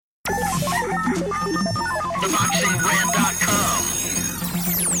TheBoxingRant.com.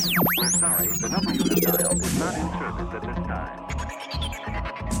 We're sorry, the number you have dialed is not in service at this time.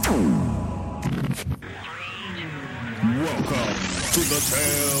 Welcome to the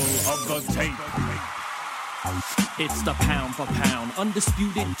Tale of the Tape. It's the pound for pound,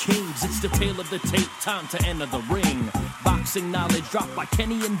 undisputed kings. It's the tale of the tape, time to enter the ring. Boxing knowledge dropped by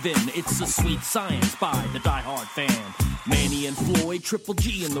Kenny and Vin. It's the sweet science by the diehard fan. Manny and Floyd, Triple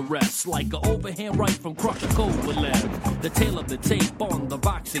G and the rest. Like an overhand right from Crusher Kovalev. The tale of the tape on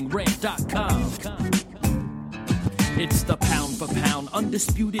TheBoxingRant.com. It's the pound for pound,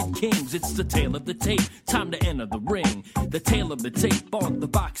 undisputed kings. It's the tale of the tape, time to enter the ring. The tale of the tape on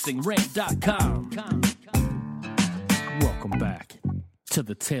TheBoxingRant.com. Welcome back to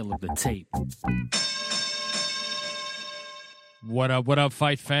the tale of the tape. What up,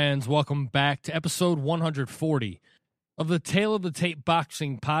 fight fans? Welcome back to episode 140 of the Tale of the Tape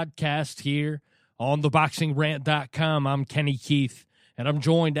Boxing Podcast here on TheBoxingRant.com. I'm Kenny Keith, and I'm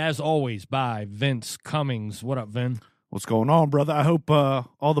joined, as always, by Vince Cummings. What up, Vin? What's going on, brother? I hope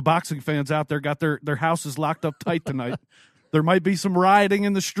all the boxing fans out there got their houses locked up tight tonight. There might be some rioting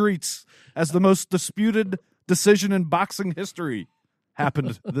in the streets as the most disputed decision in boxing history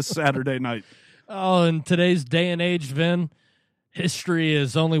happened this Saturday night. Oh, in today's day and age, Vin, history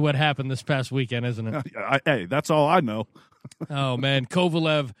is only what happened this past weekend, isn't it? Hey, that's all I know. Oh, man.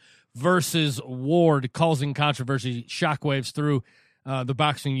 Kovalev versus Ward causing controversy, shockwaves through the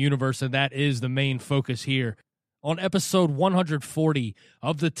boxing universe, and that is the main focus here. On episode 140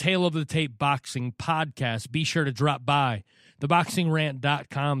 of the Tale of the Tape Boxing Podcast, be sure to drop by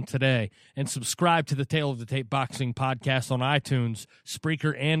TheBoxingRant.com today and subscribe to the Tale of the Tape Boxing Podcast on iTunes,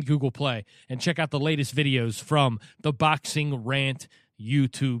 Spreaker, and Google Play. And check out the latest videos from the Boxing Rant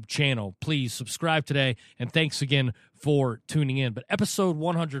YouTube channel. Please subscribe today, and thanks again for tuning in. But episode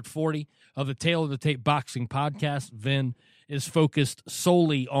 140 of the Tale of the Tape Boxing Podcast, Vin, is focused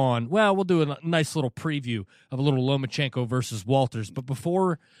solely on, well, we'll do a nice little preview of a little Lomachenko versus Walters. But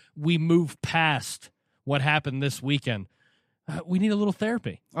before we move past what happened this weekend, we need a little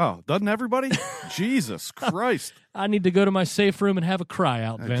therapy. Oh, doesn't everybody? Jesus Christ. I need to go to my safe room and have a cry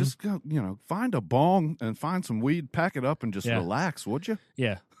out, Vin. Just go, find a bong and find some weed, pack it up, and just relax, would you?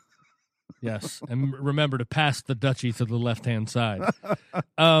 Yeah. Yes. And remember to pass the duchy to the left-hand side.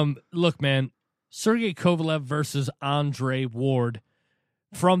 Look, man, Sergey Kovalev versus Andre Ward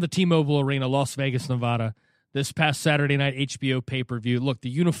from the T-Mobile Arena, Las Vegas, Nevada, this past Saturday night HBO pay-per-view. Look, the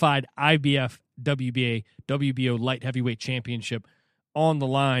unified IBF WBA WBO light heavyweight championship on the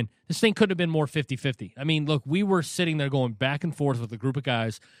line. This thing couldn't have been more 50-50. I mean, look, we were sitting there going back and forth with a group of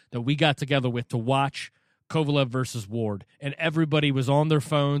guys that we got together with to watch Kovalev versus Ward, and everybody was on their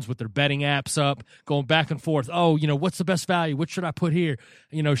phones with their betting apps up, going back and forth. Oh, what's the best value? What should I put here?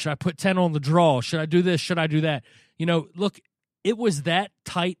 Should I put 10 on the draw? Should I do this? Should I do that? Look, it was that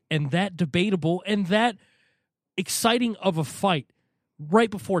tight and that debatable and that exciting of a fight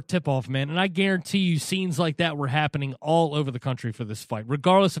right before tip-off, man. And I guarantee you scenes like that were happening all over the country for this fight,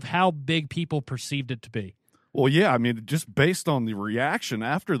 regardless of how big people perceived it to be. Well, yeah, I mean, just based on the reaction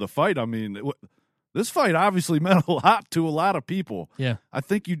after the fight, I mean, this fight obviously meant a lot to a lot of people. Yeah. I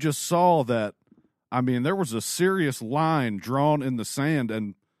think you just saw that, I mean, there was a serious line drawn in the sand,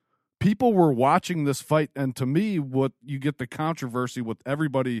 and people were watching this fight. And to me, what you get the controversy with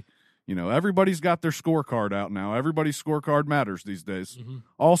everybody, everybody's got their scorecard out now. Everybody's scorecard matters these days. Mm-hmm.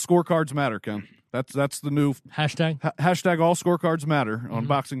 All scorecards matter, Ken. That's the new hashtag. Hashtag all scorecards matter on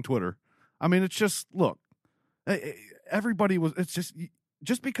boxing Twitter. I mean, it's just, look, everybody was, it's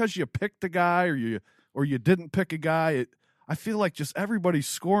just because you picked a guy or you didn't pick a guy, I feel like just everybody's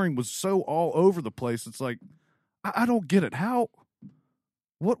scoring was so all over the place. It's like, I don't get it. How?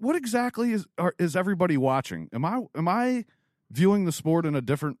 What exactly is everybody watching? Am I viewing the sport in a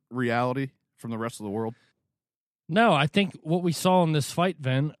different reality from the rest of the world? No, I think what we saw in this fight,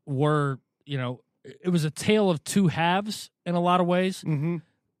 Vin, were it was a tale of two halves in a lot of ways. Mm-hmm.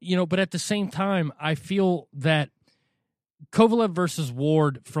 But at the same time, I feel that Kovalev versus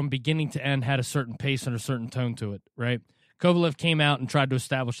Ward from beginning to end had a certain pace and a certain tone to it, right? Kovalev came out and tried to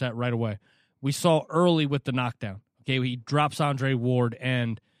establish that right away. We saw early with the knockdown. Okay, he drops Andre Ward,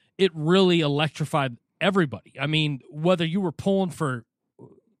 and it really electrified everybody. I mean, whether you were pulling for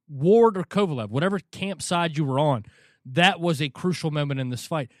Ward or Kovalev, whatever camp side you were on, that was a crucial moment in this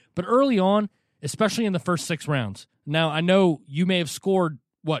fight. But early on, especially in the first 6 rounds. Now, I know you may have scored,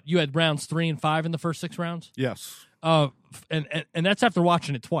 you had rounds 3 and 5 in the first 6 rounds? Yes. And that's after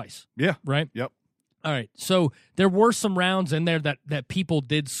watching it twice. Yeah. Right? Yep. All right. So there were some rounds in there that people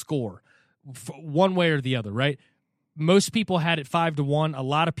did score one way or the other, right? most people had it 5-1. A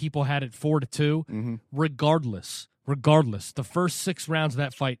lot of people had it 4-2. Regardless, the first 6 rounds of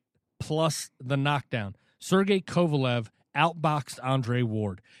that fight plus the knockdown, Sergey Kovalev outboxed Andre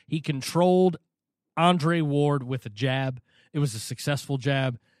Ward. He controlled Andre Ward with a jab. It was a successful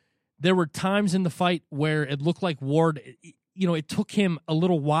jab. There were times in the fight where it looked like Ward, it took him a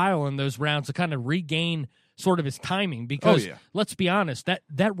little while in those rounds to kind of regain sort of his timing because, let's be honest,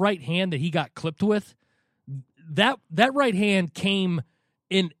 that right hand that he got clipped with, that right hand came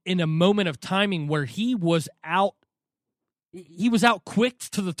in a moment of timing where he was out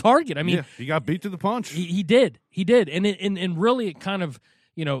quicked to the target. I mean, he got beat to the punch. He did. And really it kind of,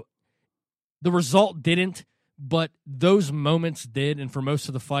 the result didn't, but those moments did. And for most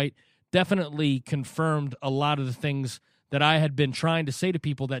of the fight, definitely confirmed a lot of the things that I had been trying to say to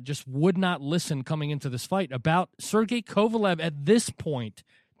people that just would not listen coming into this fight about Sergey Kovalev at this point,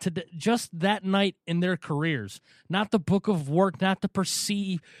 to just that night in their careers. Not the book of work, not the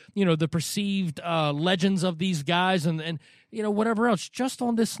perceived legends of these guys and whatever else. Just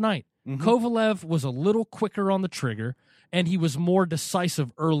on this night, Kovalev was a little quicker on the trigger, and he was more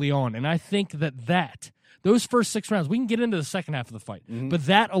decisive early on. And I think that those first 6 rounds, we can get into the second half of the fight, but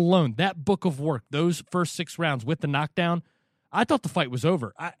that alone, that book of work, those first 6 rounds with the knockdown, I thought the fight was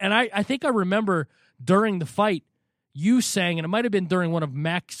over. I think I remember during the fight you saying, and it might have been during one of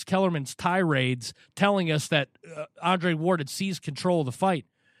Max Kellerman's tirades, telling us that Andre Ward had seized control of the fight,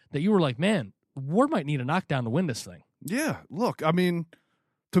 that you were like, man, Ward might need a knockdown to win this thing. Yeah, look, I mean,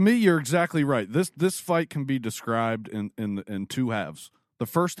 to me, you're exactly right. This fight can be described in 2 halves. The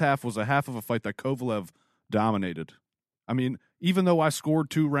first half was a half of a fight that Kovalev dominated. I mean, even though I scored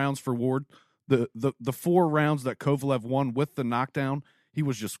 2 rounds for Ward, the 4 rounds that Kovalev won with the knockdown, he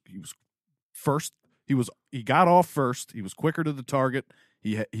was first. He got off first. He was quicker to the target.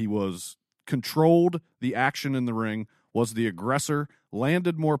 He was controlled the action in the ring, was the aggressor,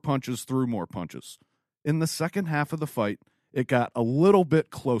 landed more punches, threw more punches. In the second half of the fight, it got a little bit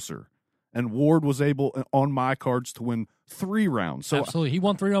closer, and Ward was able, on my cards, to win 3 rounds. So, absolutely. He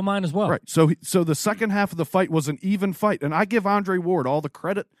won 3 on mine as well. Right. So the second half of the fight was an even fight, and I give Andre Ward all the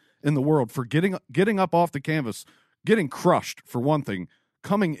credit in the world for getting up off the canvas, getting crushed, for one thing,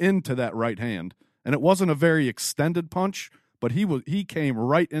 coming into that right hand. And it wasn't a very extended punch, but he came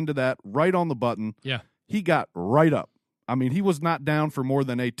right into that, right on the button. Yeah. He got right up. I mean, he was not down for more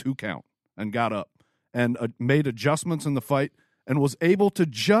than a 2 count and got up and made adjustments in the fight and was able to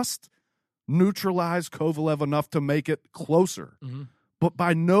just neutralize Kovalev enough to make it closer. But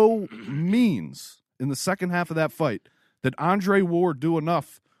by no means in the second half of that fight did Andre Ward do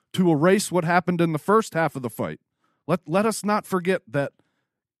enough to erase what happened in the first half of the fight. Let us not forget that,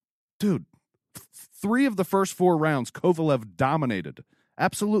 dude, 3 of the first 4 rounds, Kovalev dominated,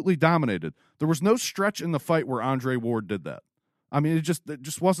 absolutely dominated. There was no stretch in the fight where Andre Ward did that. I mean, it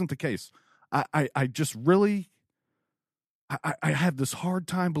just wasn't the case. I just really, I had this hard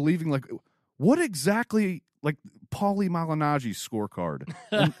time believing, like, what exactly, like, Paulie Malignaggi's scorecard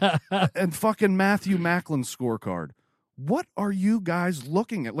and fucking Matthew Macklin's scorecard. What are you guys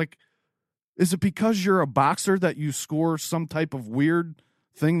looking at? Like, is it because you're a boxer that you score some type of weird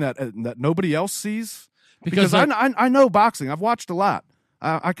thing that nobody else sees? Because I know boxing. I've watched a lot.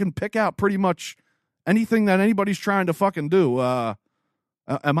 I can pick out pretty much anything that anybody's trying to fucking do.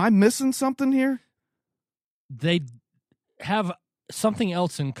 Am I missing something here? They have something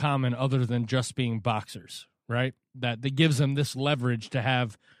else in common other than just being boxers, right? That gives them this leverage to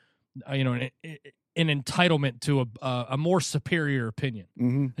have, an entitlement to a more superior opinion.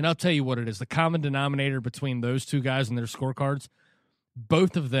 And I'll tell you what it is. The common denominator between those 2 guys and their scorecards,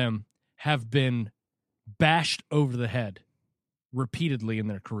 both of them have been bashed over the head repeatedly in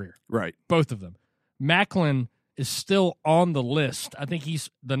their career. Right. Both of them. Macklin is still on the list. I think he's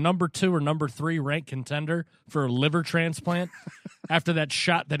the number 2 or number 3 ranked contender for a liver transplant after that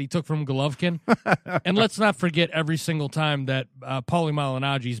shot that he took from Golovkin. And let's not forget every single time that Paulie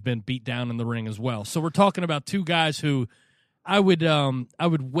Malignaggi's been beat down in the ring as well. So we're talking about 2 guys who I would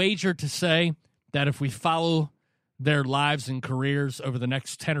wager to say that if we follow their lives and careers over the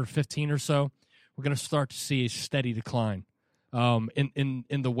next 10 or 15 or so, we're going to start to see a steady decline in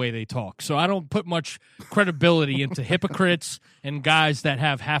the way they talk. So I don't put much credibility into hypocrites and guys that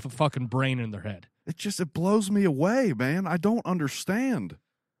have half a fucking brain in their head. It blows me away, man. I don't understand.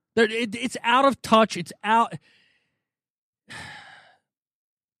 It's out of touch. It's out.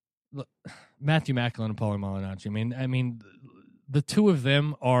 Look, Matthew Macklin and Paulie Malignaggi. I mean, the 2 of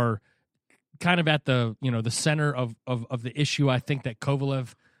them are kind of at the center of the issue. I think that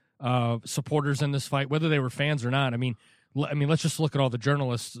Kovalev supporters in this fight, whether they were fans or not. I mean, I mean, let's just look at all the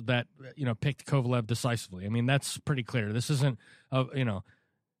journalists that picked Kovalev decisively. I mean, that's pretty clear. This isn't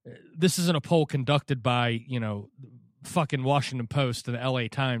a poll conducted by fucking Washington Post and the L.A.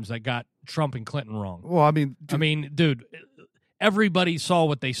 Times that got Trump and Clinton wrong. Well, I mean, dude, everybody saw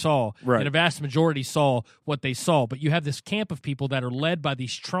what they saw, right. And a vast majority saw what they saw. But you have this camp of people that are led by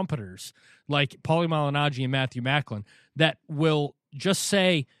these trumpeters like Paulie Malignaggi and Matthew Macklin that will just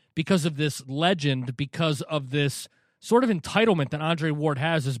say, because of this legend, because of this sort of entitlement that Andre Ward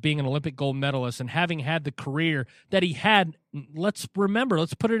has as being an Olympic gold medalist and having had the career that he had, let's put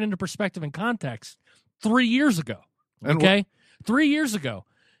it into perspective and context, 3 years ago, okay? 3 years ago,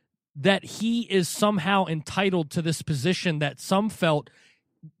 that he is somehow entitled to this position that some felt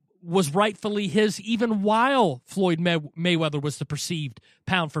was rightfully his even while Floyd Mayweather was the perceived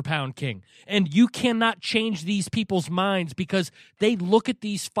pound-for-pound king. And you cannot change these people's minds because they look at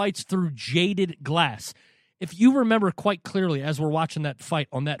these fights through jaded glass. If you remember quite clearly as we're watching that fight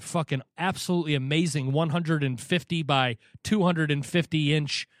on that fucking absolutely amazing 150 by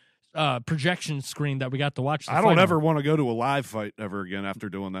 250-inch projection screen that we got to watch the I don't fight ever on. want to go to a live fight ever again after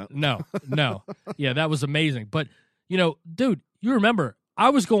doing that. No. Yeah, that was amazing. But, dude, you remember, I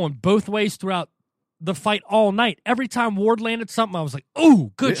was going both ways throughout the fight all night. Every time Ward landed something, I was like,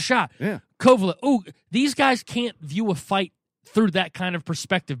 ooh, good shot. Yeah. Kovalev, ooh, these guys can't view a fight through that kind of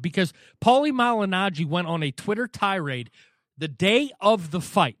perspective because Paulie Malignaggi went on a Twitter tirade the day of the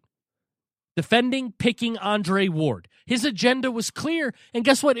fight, picking Andre Ward. His agenda was clear, and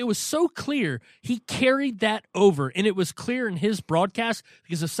guess what? It was so clear, he carried that over, and it was clear in his broadcast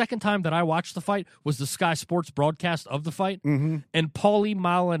because the second time that I watched the fight was the Sky Sports broadcast of the fight, and Paulie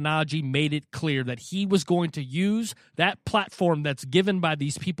Malignaggi made it clear that he was going to use that platform that's given by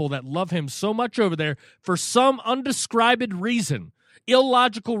these people that love him so much over there for some undescribed reason,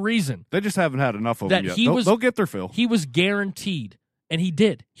 illogical reason. They just haven't had enough of that him yet. They'll get their fill. He was guaranteed. And he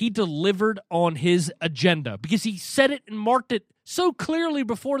did. He delivered on his agenda because he said it and marked it so clearly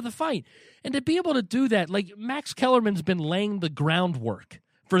before the fight. And to be able to do that, like Max Kellerman's been laying the groundwork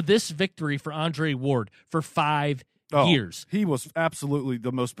for this victory for Andre Ward for 5 years. He was absolutely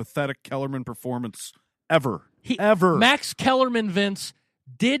the most pathetic Kellerman performance ever. Max Kellerman, Vince,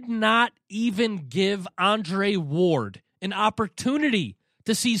 did not even give Andre Ward an opportunity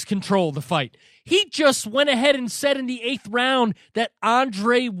to seize control of the fight. He just went ahead and said in the 8th round that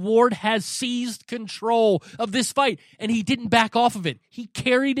Andre Ward has seized control of this fight, and he didn't back off of it. He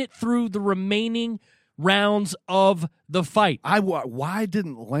carried it through the remaining rounds of the fight. Why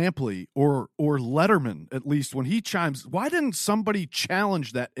didn't Lampley or Letterman, at least when he chimes, why didn't somebody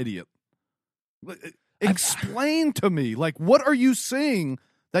challenge that idiot? Explain to me, like, what are you seeing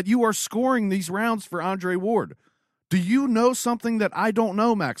that you are scoring these rounds for Andre Ward? Do you know something that I don't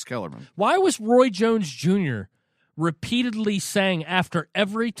know, Max Kellerman? Why was Roy Jones Jr. repeatedly saying after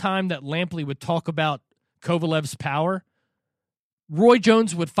every time that Lampley would talk about Kovalev's power, Roy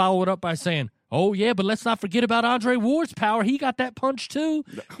Jones would follow it up by saying, oh, yeah, but let's not forget about Andre Ward's power. He got that punch, too.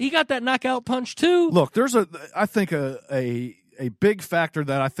 He got that knockout punch, too. Look, there's I think a big factor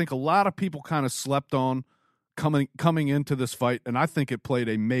that I think a lot of people kind of slept on coming into this fight, and I think it played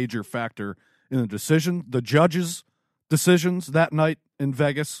a major factor in the decision. The judges' decisions that night in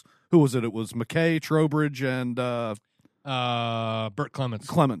Vegas. Who was it? It was McKay, Trowbridge, and Burt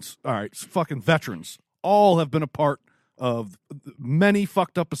Clements. All right, fucking veterans. All have been a part of many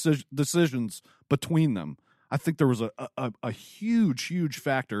fucked up decisions between them. I think there was a huge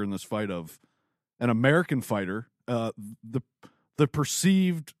factor in this fight of an American fighter, the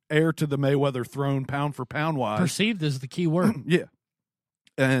perceived heir to the Mayweather throne, pound for pound wise. Perceived is the key word. Yeah,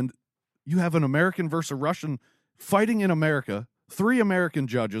 and you have an American versus a Russian fighting in America, 3 American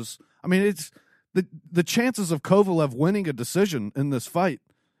judges. I mean, it's the chances of Kovalev winning a decision in this fight,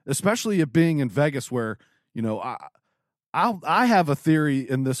 especially it being in Vegas, where I have a theory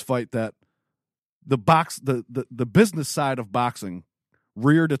in this fight that the business side of boxing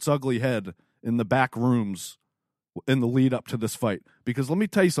reared its ugly head in the back rooms in the lead up to this fight. Because let me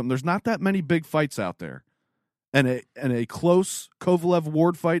tell you something, there's not that many big fights out there, and a close Kovalev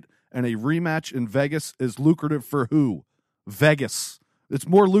Ward fight and a rematch in Vegas is lucrative for who? Vegas. It's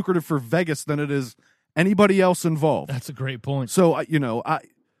more lucrative for Vegas than it is anybody else involved. That's a great point. So,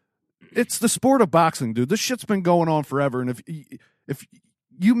 it's the sport of boxing, dude. This shit's been going on forever. And if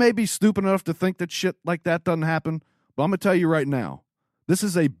you may be stupid enough to think that shit like that doesn't happen, but I'm going to tell you right now, this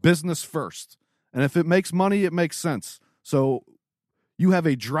is a business first. And if it makes money, it makes sense. So you have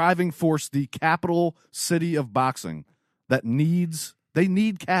a driving force, the capital city of boxing, that they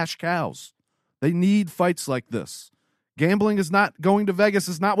need cash cows. They need fights like this. Gambling is not going to Vegas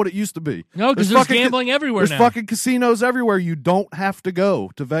is not what it used to be. No, because there's gambling everywhere There's now. fucking casinos everywhere. You don't have to go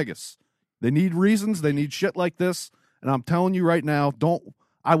to Vegas. They need reasons. They need shit like this. And I'm telling you right now,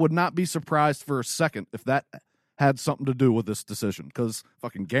 I would not be surprised for a second if that had something to do with this decision, because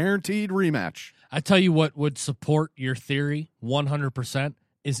fucking guaranteed rematch. I tell you what would support your theory 100%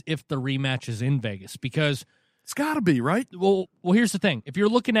 is if the rematch is in Vegas, because It's got to be, right? well, here's the thing. If you're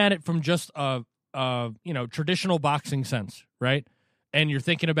looking at it from just a traditional boxing sense, right? And you're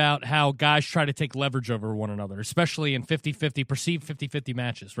thinking about how guys try to take leverage over one another, especially in 50-50, perceived 50-50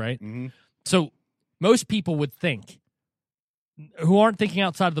 matches, right? Mm-hmm. So most people would think, who aren't thinking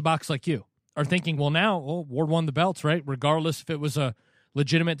outside of the box like you, are thinking, well, Ward won the belts, right? Regardless if it was a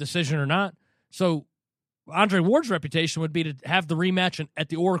legitimate decision or not. So Andre Ward's reputation would be to have the rematch at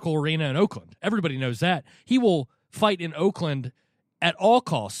the Oracle Arena in Oakland. Everybody knows that. He will fight in Oakland at all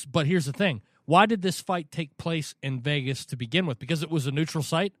costs. But here's the thing. Why did this fight take place in Vegas to begin with? Because it was a neutral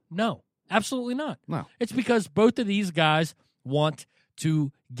site? No, absolutely not. No. It's because both of these guys want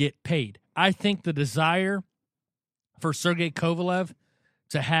to get paid. I think the desire for Sergey Kovalev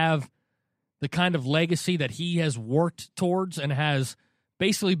to have the kind of legacy that he has worked towards and has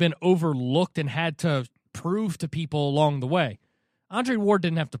basically been overlooked and had to prove to people along the way. Andre Ward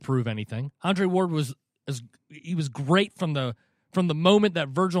didn't have to prove anything. Andre Ward was great from the moment that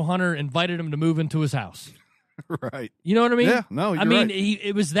Virgil Hunter invited him to move into his house. Right. You know what I mean? Yeah, no, you're I mean, right.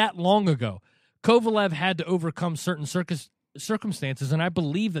 it was that long ago. Kovalev had to overcome certain circumstances, and I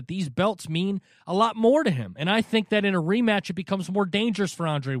believe that these belts mean a lot more to him. And I think that in a rematch, it becomes more dangerous for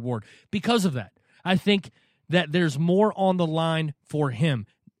Andre Ward because of that. I think that there's more on the line for him.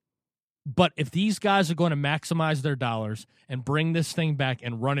 But if these guys are going to maximize their dollars and bring this thing back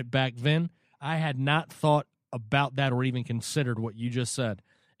and run it back, Vin, I had not thought about that or even considered what you just said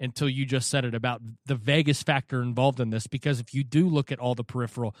until you just said it about the Vegas factor involved in this. Because if you do look at all the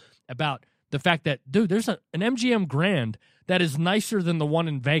peripheral about the fact that, dude, there's an MGM Grand that is nicer than the one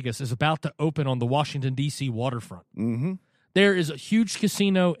in Vegas is about to open on the Washington, D.C. waterfront. Mm-hmm. There is a huge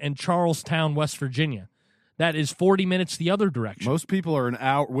casino in Charlestown, West Virginia. That is 40 minutes the other direction. Most people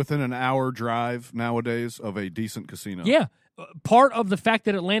are within an hour drive nowadays of a decent casino. Yeah. Part of the fact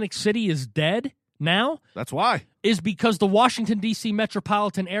that Atlantic City is dead now That's why. is because the Washington, D.C.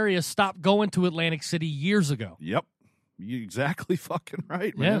 metropolitan area stopped going to Atlantic City years ago. Yep. You're exactly fucking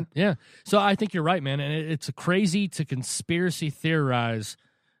right, man. Yeah. So I think you're right, man. And it's crazy to conspiracy theorize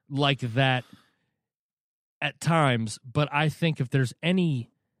like that at times. But I think if there's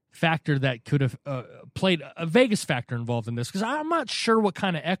any factor that could have played a Vegas factor involved in this, because I'm not sure what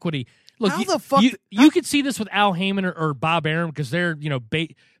kind of equity. Look, How the fuck you could see this with Al Heyman or Bob Arum because they're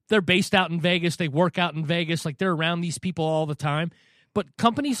they're based out in Vegas. They work out in Vegas. Like they're around these people all the time. But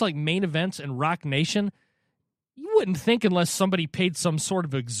companies like Main Events and Rock Nation, you wouldn't think unless somebody paid some sort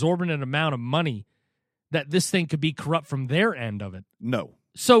of exorbitant amount of money that this thing could be corrupt from their end of it. No.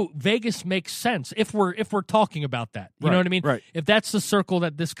 So Vegas makes sense if we're talking about that. You know what I mean? Right. If that's the circle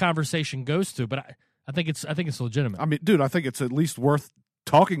that this conversation goes to, but I think it's legitimate. I mean, dude, I think it's at least worth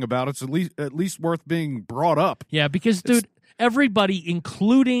talking about. It's at least worth being brought up. Yeah, because dude, everybody,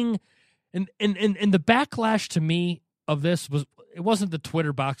 including and the backlash to me of this wasn't the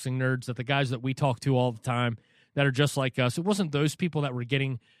Twitter boxing nerds, that the guys that we talk to all the time that are just like us. It wasn't those people that were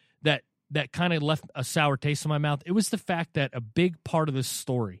getting that kind of left a sour taste in my mouth. It was the fact that a big part of this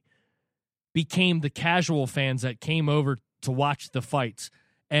story became the casual fans that came over to watch the fights,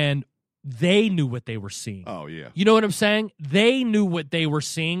 and they knew what they were seeing. Oh, yeah. You know what I'm saying? They knew what they were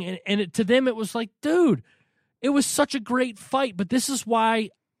seeing, and to them it was like, dude, it was such a great fight, but this is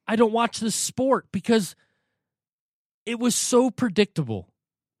why I don't watch this sport, because it was so predictable.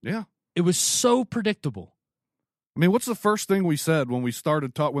 Yeah. It was so predictable. I mean, what's the first thing we said when we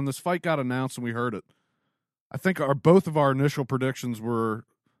started when this fight got announced and we heard it? I think both of our initial predictions were,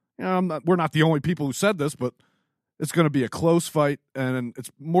 we're not the only people who said this, but it's going to be a close fight, and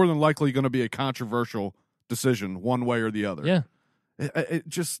it's more than likely going to be a controversial decision one way or the other. Yeah. It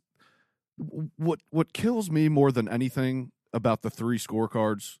just, what kills me more than anything about the three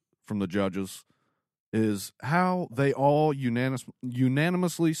scorecards from the judges is how they all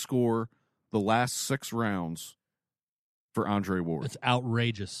unanimously score the last 6 rounds for Andre Ward. It's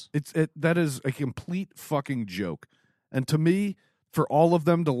outrageous. That is a complete fucking joke. And to me, for all of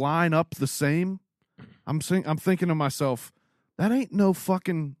them to line up the same, I'm thinking to myself, that ain't no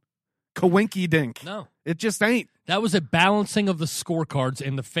fucking coinky dink. No. It just ain't. That was a balancing of the scorecards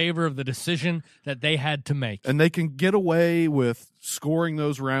in the favor of the decision that they had to make. And they can get away with scoring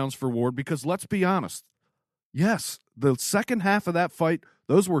those rounds for Ward because, let's be honest, yes, the second half of that fight,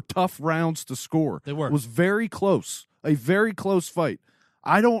 those were tough rounds to score. They were. It was very close, a very close fight.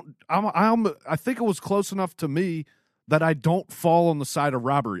 I think it was close enough to me that I don't fall on the side of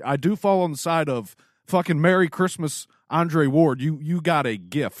robbery. I do fall on the side of fucking Merry Christmas, Andre Ward. You got a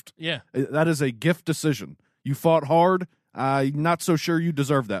gift. Yeah. That is a gift decision. You fought hard. I'm not so sure you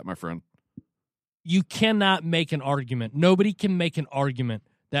deserve that, my friend. You cannot make an argument. Nobody can make an argument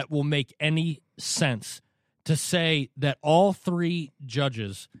that will make any sense to say that all three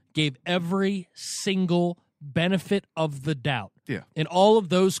judges gave every single benefit of the doubt in all of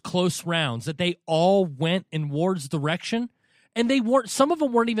those close rounds, that they all went in Ward's direction. And they weren't, some of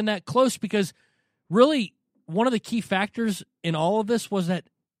them weren't even that close, because really one of the key factors in all of this was that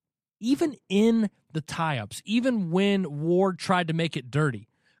even in the tie-ups, even when Ward tried to make it dirty,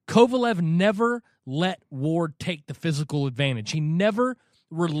 Kovalev never let Ward take the physical advantage. He never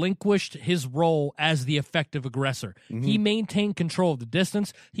relinquished his role as the effective aggressor. Mm-hmm. He maintained control of the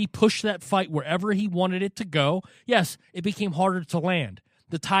distance. He pushed that fight wherever he wanted it to go. Yes, it became harder to land.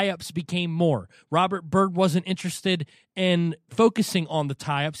 The tie-ups became more. Robert Byrd wasn't interested in focusing on the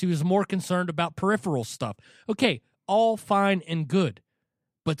tie-ups. He was more concerned about peripheral stuff. Okay, all fine and good.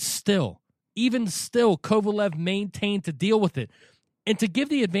 But still, even still, Kovalev maintained to deal with it. And to give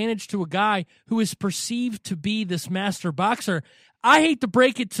the advantage to a guy who is perceived to be this master boxer, I hate to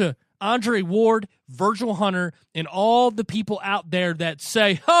break it to Andre Ward, Virgil Hunter, and all the people out there that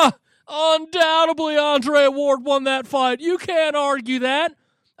say, undoubtedly Andre Ward won that fight. You can't argue that.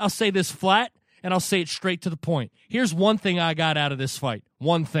 I'll say this flat, and I'll say it straight to the point. Here's one thing I got out of this fight.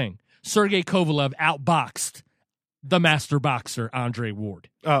 One thing. Sergey Kovalev outboxed the master boxer, Andre Ward.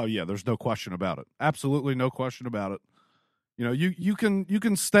 Oh, yeah, there's no question about it. Absolutely no question about it. You know, you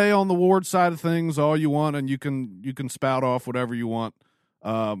can stay on the Ward side of things all you want, and you can spout off whatever you want.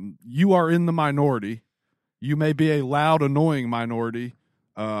 You are in the minority. You may be a loud, annoying minority.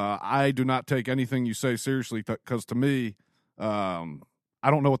 I do not take anything you say seriously, because to me, I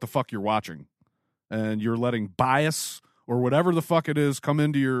don't know what the fuck you're watching, and you're letting bias or whatever the fuck it is come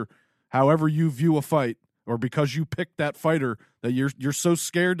into your however you view a fight, or because you picked that fighter that you're so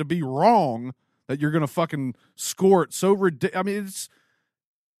scared to be wrong that you're going to fucking score it so ridiculous. I mean,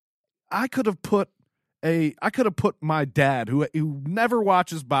 I could have put my dad, who never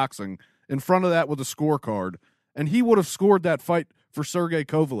watches boxing, in front of that with a scorecard, and he would have scored that fight for Sergey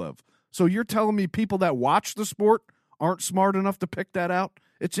Kovalev. So you're telling me people that watch the sport aren't smart enough to pick that out?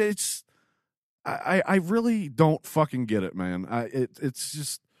 I really don't fucking get it, man. It's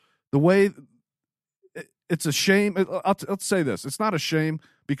just the way. It's a shame. I'll say this: it's not a shame,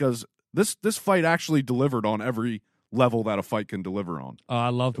 because this fight actually delivered on every level that a fight can deliver on. Oh, I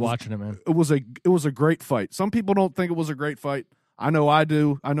loved watching it, man. It was a great fight. Some people don't think it was a great fight. I know I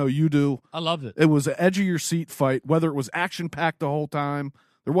do. I know you do. I loved it. It was an edge of your seat fight. Whether it was action packed the whole time,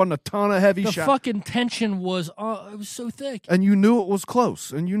 there wasn't a ton of heavy shots. The fucking tension was it was so thick, and you knew it was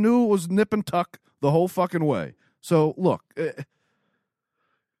close, and you knew it was nip and tuck the whole fucking way. So look.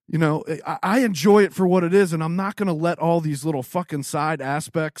 You know, I enjoy it for what it is, and I'm not going to let all these little fucking side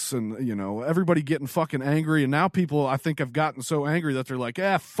aspects and, you know, everybody getting fucking angry. And now people, I think, have gotten so angry that they're like,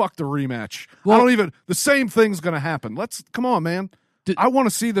 fuck the rematch. Well, the same thing's going to happen. Come on, man. I want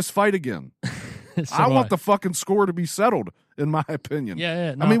to see this fight again. I want the fucking score to be settled, in my opinion.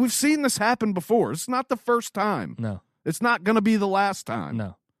 Yeah. No. I mean, we've seen this happen before. It's not the first time. No. It's not going to be the last time.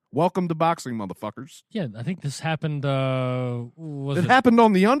 No. Welcome to boxing, motherfuckers. Yeah, I think this happened. It happened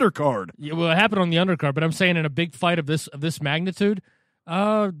on the undercard. Yeah, well, it happened on the undercard, but I'm saying in a big fight of this magnitude,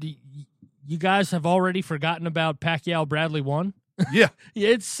 you guys have already forgotten about Pacquiao Bradley 1. Yeah,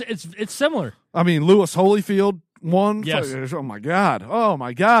 it's similar. I mean, Lewis Holyfield won. Yes. Oh my god,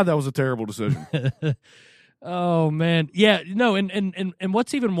 that was a terrible decision. Oh man, yeah, no, and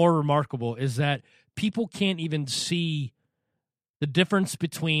what's even more remarkable is that people can't even see the difference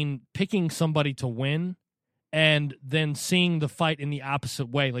between picking somebody to win and then seeing the fight in the opposite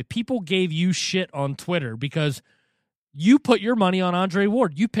way. Like, people gave you shit on Twitter because you put your money on Andre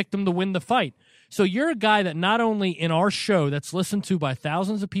Ward. You picked him to win the fight. So you're a guy that not only in our show that's listened to by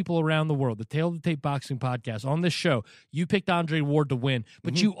thousands of people around the world, the Tail of the Tape Boxing Podcast, on this show, you picked Andre Ward to win,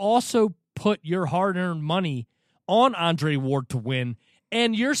 but you also put your hard-earned money on Andre Ward to win,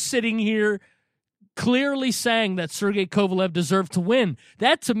 and you're sitting here clearly saying that Sergey Kovalev deserved to win.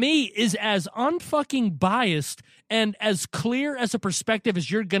 That, to me, is as unfucking biased and as clear as a perspective as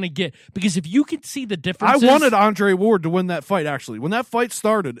you're going to get. Because if you can see the differences... I wanted Andre Ward to win that fight, actually. When that fight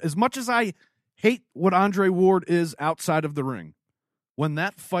started, as much as I hate what Andre Ward is outside of the ring, when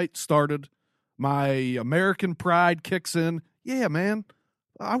that fight started, my American pride kicks in. Yeah, man.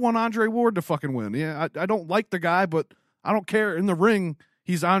 I want Andre Ward to fucking win. Yeah, I don't like the guy, but I don't care. In the ring,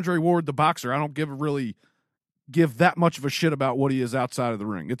 he's Andre Ward, the boxer. I don't give that much of a shit about what he is outside of the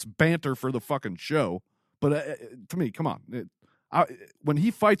ring. It's banter for the fucking show. But to me, come on. When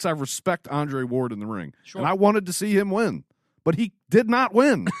he fights, I respect Andre Ward in the ring. Sure. And I wanted to see him win. But he did not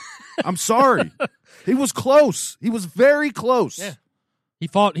win. I'm sorry. He was close. He was very close. Yeah. He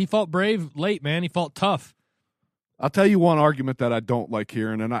fought brave late, man. He fought tough. I'll tell you one argument that I don't like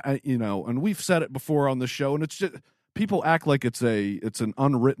hearing, and we've said it before on the show, and it's just people act like it's an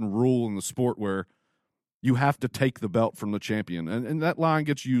unwritten rule in the sport where you have to take the belt from the champion, and that line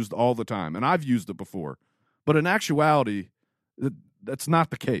gets used all the time, and I've used it before. But in actuality, that's not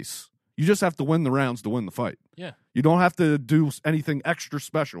the case. You just have to win the rounds to win the fight. Yeah. You don't have to do anything extra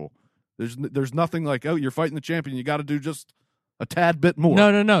special. There's nothing like, oh, you're fighting the champion, you got to do just a tad bit more.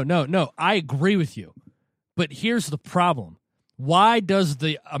 No. I agree with you. But here's the problem. Why does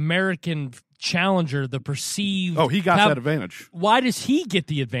the American challenger, the perceived... Oh, he got that advantage. Why does he get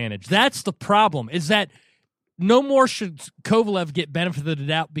the advantage? That's the problem, is that no more should Kovalev get benefit of the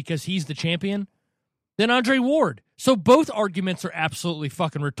doubt because he's the champion than Andre Ward. So both arguments are absolutely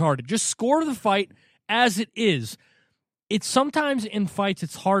fucking retarded. Just score the fight as it is. It's sometimes in fights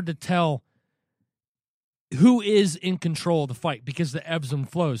it's hard to tell who is in control of the fight because the ebbs and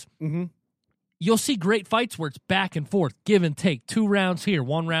flows. Mm-hmm. You'll see great fights where it's back and forth, give and take, 2 rounds here,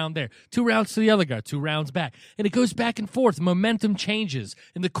 1 round there, 2 rounds to the other guy, 2 rounds back. And it goes back and forth. Momentum changes,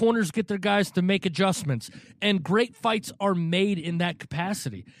 and the corners get their guys to make adjustments. And great fights are made in that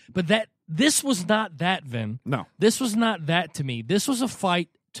capacity. But this was not that, Vin. No. This was not that to me. This was a fight,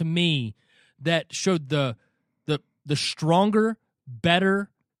 to me, that showed the stronger,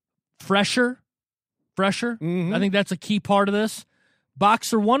 better, fresher. Mm-hmm. I think that's a key part of this.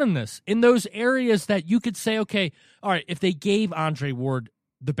 Boxer won in this. In those areas that you could say, okay, all right, if they gave Andre Ward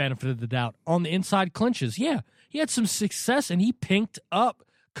the benefit of the doubt on the inside clinches, yeah, he had some success and he pinked up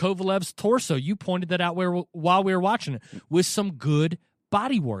Kovalev's torso. You pointed that out while we were watching it with some good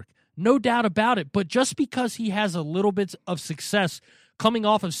body work. No doubt about it. But just because he has a little bit of success coming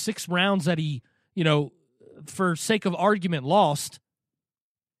off of 6 rounds that he, for sake of argument, lost,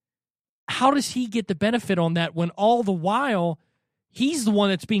 how does he get the benefit on that when all the while he's the one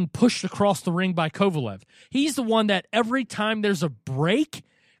that's being pushed across the ring by Kovalev? He's the one that every time there's a break,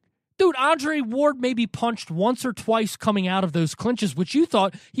 dude, Andre Ward maybe punched once or twice coming out of those clinches, which you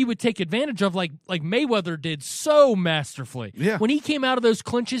thought he would take advantage of like Mayweather did so masterfully. Yeah. When he came out of those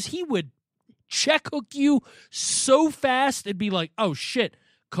clinches, he would check hook you so fast, it'd be like, oh, shit.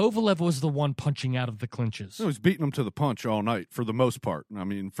 Kovalev was the one punching out of the clinches. He was beating him to the punch all night for the most part. I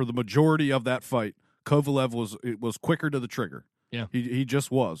mean, for the majority of that fight, Kovalev was quicker to the trigger. Yeah, he just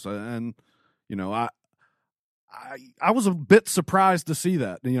was, and I was a bit surprised to see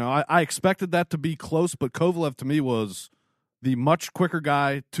that. I expected that to be close, but Kovalev to me was the much quicker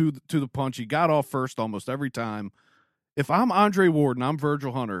guy to the punch. He got off first almost every time. If I'm Andre Ward and I'm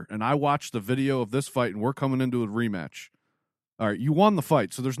Virgil Hunter and I watch the video of this fight and we're coming into a rematch, all right, you won the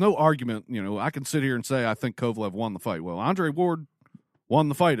fight, so there's no argument. I can sit here and say I think Kovalev won the fight. Well, Andre Ward won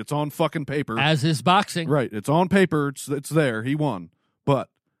the fight. It's on fucking paper. As is boxing. Right. It's on paper. It's there. He won. But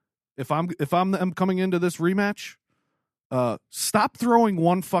if I'm them coming into this rematch, stop throwing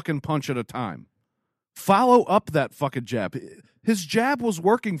one fucking punch at a time. Follow up that fucking jab. His jab was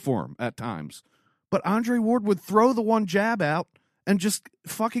working for him at times. But Andre Ward would throw the one jab out and just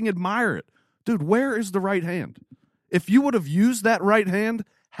fucking admire it. Dude, where is the right hand? If you would have used that right hand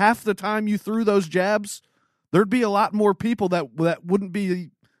half the time you threw those jabs, there'd be a lot more people that wouldn't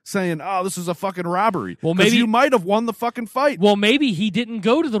be saying, oh, this is a fucking robbery. Well, maybe you might have won the fucking fight. Well, maybe he didn't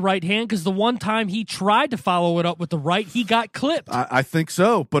go to the right hand because the one time he tried to follow it up with the right, he got clipped. I think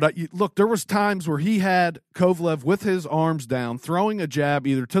so. But look, there was times where he had Kovalev with his arms down, throwing a jab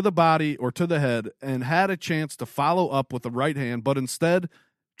either to the body or to the head, and had a chance to follow up with the right hand, but instead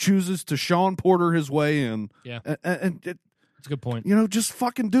chooses to Sean Porter his way in. Yeah. And that's a good point. Just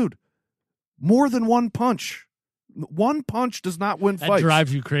fucking, dude, more than one punch. One punch does not win fights. That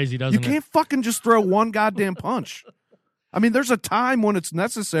drives you crazy, doesn't it? You can't fucking just throw one goddamn punch. I mean, there's a time when it's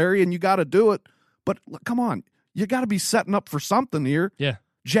necessary and you got to do it. But come on, you got to be setting up for something here. Yeah.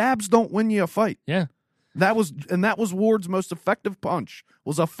 Jabs don't win you a fight. Yeah. That was Ward's most effective punch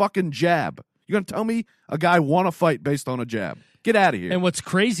was a fucking jab. You're going to tell me a guy won a fight based on a jab? Get out of here. And what's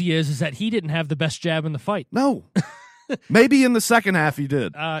crazy is that he didn't have the best jab in the fight. No. Maybe in the second half he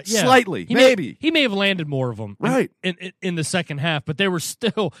did. Yeah. Slightly. Maybe. He may have landed more of them right. in the second half, but there were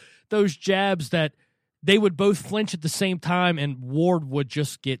still those jabs that they would both flinch at the same time, and Ward would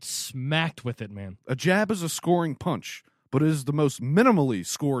just get smacked with it, man. A jab is a scoring punch, but it is the most minimally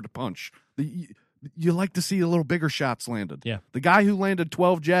scored punch. You like to see a little bigger shots landed. Yeah. The guy who landed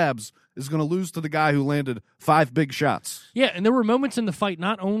 12 jabs is going to lose to the guy who landed 5 big shots. Yeah, and there were moments in the fight,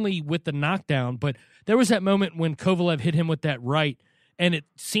 not only with the knockdown, but there was that moment when Kovalev hit him with that right, and it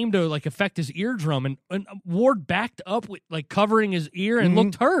seemed to like affect his eardrum, and Ward backed up with like covering his ear and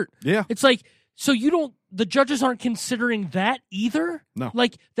looked hurt. Yeah. It's like, so the judges aren't considering that either? No.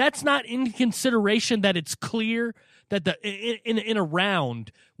 Like, that's not in consideration that it's clear that in a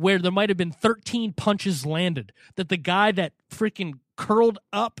round where there might have been 13 punches landed, that the guy that freaking curled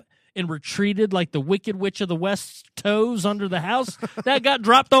up and retreated like the Wicked Witch of the West's toes under the house, that got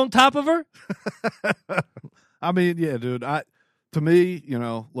dropped on top of her? I mean, yeah, dude. To me,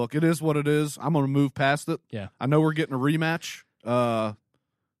 look, it is what it is. I'm going to move past it. Yeah. I know we're getting a rematch.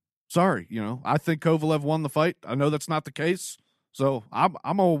 Sorry, I think Kovalev won the fight. I know that's not the case. So I'm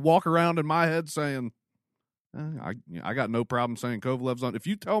going to walk around in my head saying, I got no problem saying Kovalev's on. If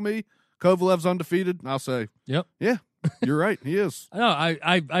you tell me Kovalev's undefeated, I'll say, Yep. Yeah, you're right. He is. No,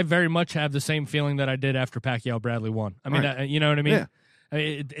 I very much have the same feeling that I did after Pacquiao Bradley won. I mean, Right. you know what I mean? Yeah. I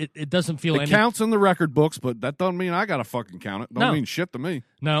mean, it doesn't feel It counts in the record books, but that doesn't mean I got to fucking count it. Don't No. mean shit to me.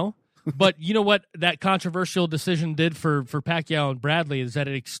 No. But you know what that controversial decision did for Pacquiao and Bradley is that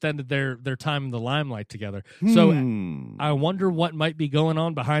it extended their time in the limelight together. So I wonder what might be going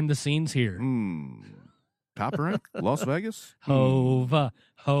on behind the scenes here. Top rank, Las Vegas. Hova.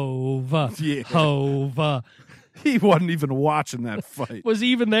 Yeah. Hova. He wasn't even watching that fight. Was he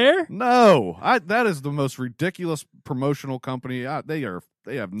even there? No, that is the most ridiculous promotional company. They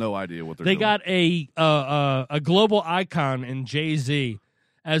have no idea what they're They doing. got a global icon in Jay-Z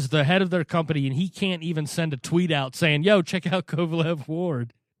as the head of their company, and he can't even send a tweet out saying, "Yo, check out Kovalev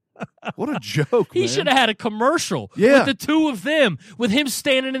Ward." What a joke! He man. should have had a commercial Yeah. with the two of them, with him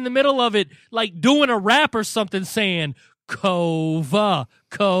standing in the middle of it, like doing a rap or something, saying Kova.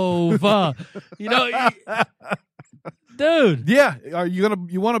 Dude. Yeah,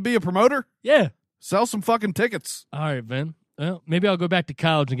 you want to be a promoter? Yeah. Sell some fucking tickets. All right, Ben. Well, maybe I'll go back to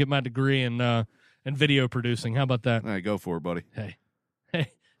college and get my degree in video producing. How about that? Hey, go for it, buddy. Hey,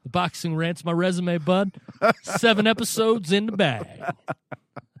 the boxing rant's my resume, bud. 7 episodes in the bag.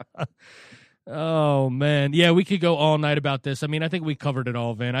 Oh man, yeah, we could go all night about this. I mean, I think we covered it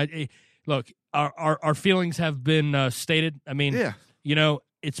all, Van. Look, our feelings have been stated. I mean, Yeah.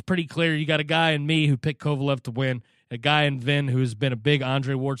 It's pretty clear. You got a guy in me who picked Kovalev to win, a guy in Vin who's been a big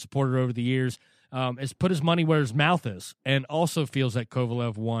Andre Ward supporter over the years, has put his money where his mouth is, and also feels that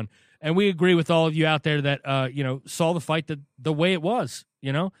Kovalev won. And we agree with all of you out there that saw the fight the way it was.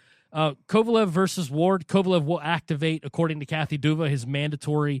 Kovalev versus Ward. Kovalev will activate, according to Kathy Duva, his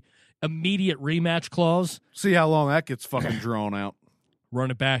mandatory immediate rematch clause. See how long that gets fucking drawn out.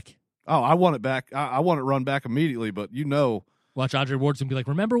 Run it back. Oh, I want it back. I want it run back immediately, but Watch Andre Ward's gonna be like,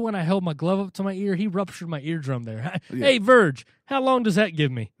 remember when I held my glove up to my ear? He ruptured my eardrum there. Hey, Verge, how long does that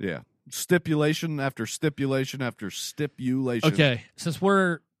give me? Yeah. Stipulation after stipulation after stipulation. Okay, since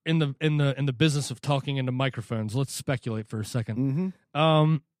we're in the business of talking into microphones, let's speculate for a second.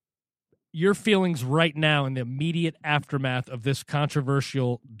 Mm-hmm. Your feelings right now in the immediate aftermath of this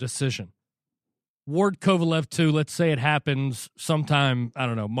controversial decision. Ward Kovalev 2, let's say it happens sometime, I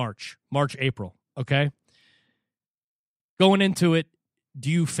don't know, March, April, okay? Going into it, do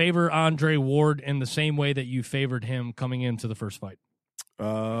you favor Andre Ward in the same way that you favored him coming into the first fight?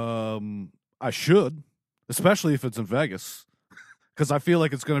 I should, especially if it's in Vegas, because I feel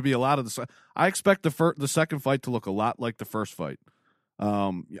like it's going to be a lot of the. I expect the second fight to look a lot like the first fight.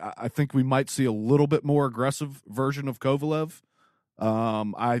 I think we might see a little bit more aggressive version of Kovalev.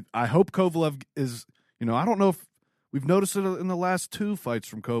 I hope Kovalev is. I don't know if we've noticed it in the last 2 fights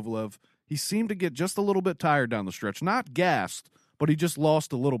from Kovalev. He seemed to get just a little bit tired down the stretch, not gassed, but he just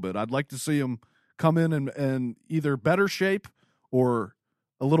lost a little bit. I'd like to see him come in and either better shape or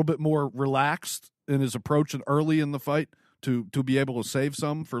a little bit more relaxed in his approach early in the fight to be able to save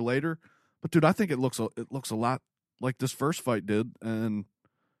some for later. But dude, I think it looks a lot like this first fight did, and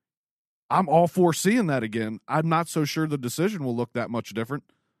I'm all for seeing that again. I'm not so sure the decision will look that much different.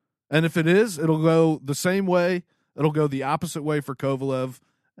 And if it is, it'll go the same way. It'll go the opposite way for Kovalev,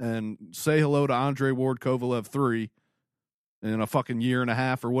 and say hello to Andre Ward Kovalev 3 in a fucking year and a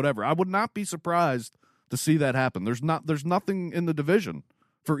half or whatever. I would not be surprised to see that happen. There's nothing in the division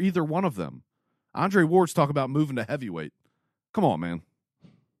for either one of them. Andre Ward's talking about moving to heavyweight. Come on, man.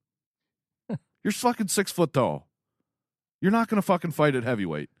 You're fucking 6 foot tall. You're not going to fucking fight at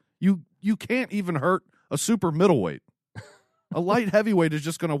heavyweight. You can't even hurt a super middleweight. A light heavyweight is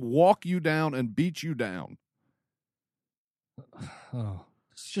just going to walk you down and beat you down. Oh,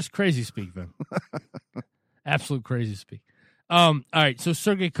 it's just crazy speak, then. Absolute crazy speak. All right, so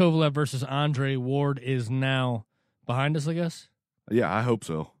Sergey Kovalev versus Andre Ward is now behind us, I guess. Yeah, I hope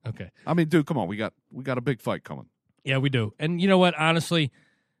so. Okay. I mean, dude, come on. We got a big fight coming. Yeah, we do. And you know what? Honestly,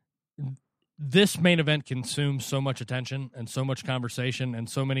 this main event consumes so much attention and so much conversation and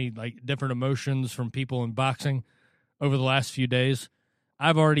so many like different emotions from people in boxing over the last few days.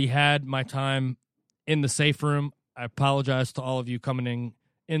 I've already had my time in the safe room. I apologize to all of you coming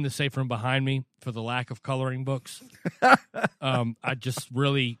in the safe room behind me for the lack of coloring books. I just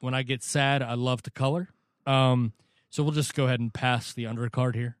really, when I get sad, I love to color. So we'll just go ahead and pass the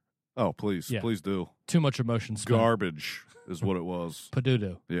undercard here. Oh, please. Yeah. Please do. Too much emotion spent. Garbage is what it was.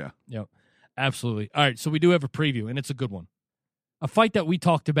 Padudo. Yeah. Yep. Absolutely. All right, so we do have a preview, and it's a good one. A fight that we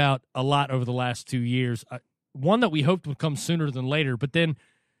talked about a lot over the last 2 years. One that we hoped would come sooner than later, but then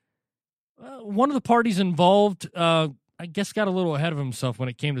one of the parties involved, I guess, got a little ahead of himself when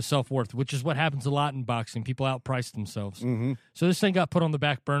it came to self-worth, which is what happens a lot in boxing. People outprice themselves. Mm-hmm. So this thing got put on the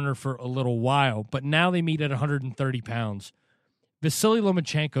back burner for a little while, but now they meet at 130 pounds. Vasily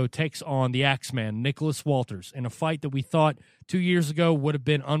Lomachenko takes on the Axeman, Nicholas Walters, in a fight that we thought 2 years ago would have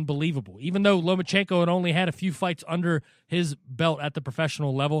been unbelievable. Even though Lomachenko had only had a few fights under his belt at the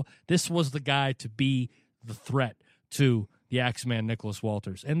professional level, this was the guy to be the threat to the Axeman, Nicholas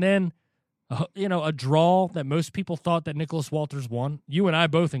Walters. And then, a draw that most people thought that Nicholas Walters won. You and I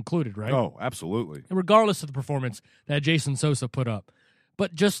both included, right? Oh, absolutely. Regardless of the performance that Jason Sosa put up.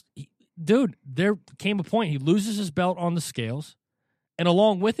 But just, dude, there came a point he loses his belt on the scales, and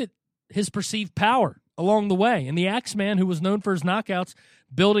along with it, his perceived power along the way. And the Axeman, who was known for his knockouts,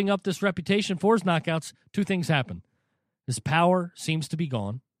 building up this reputation for his knockouts, two things happen. His power seems to be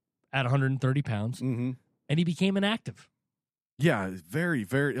gone at 130 pounds, Mm-hmm. and he became inactive. Yeah, very,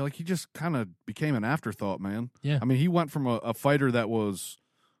 very, like he just kind of became an afterthought, man. Yeah. I mean, he went from a fighter that was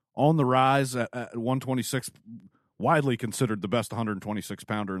on the rise at 126, widely considered the best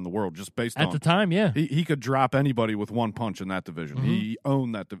 126-pounder in the world, just based on. At the time, yeah. He could drop anybody with one punch in that division. Mm-hmm. He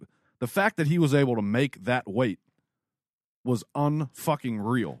owned that. The fact that he was able to make that weight was unfucking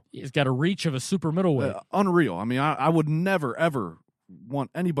real. He's got a reach of a super middleweight. Unreal. I mean, I would never, ever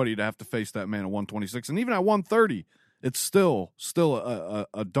want anybody to have to face that man at 126. And even at 130, it's still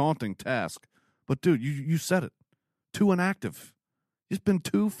a daunting task. But, dude, you said it. Too inactive. He's been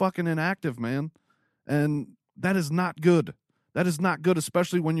too fucking inactive, man. And that is not good. That is not good,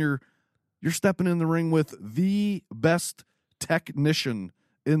 especially when you're stepping in the ring with the best technician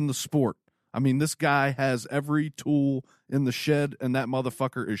in the sport. I mean, this guy has every tool in the shed, and that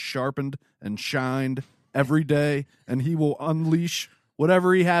motherfucker is sharpened and shined every day, and he will unleash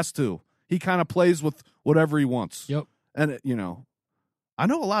whatever he has to. He kind of plays with whatever he wants. Yep. And, I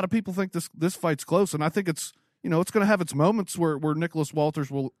know a lot of people think this fight's close, and I think it's going to have its moments where Nicholas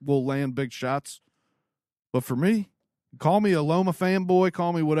Walters will land big shots. But for me, call me a Loma fanboy,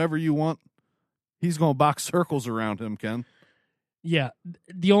 call me whatever you want. He's going to box circles around him, Ken. Yeah,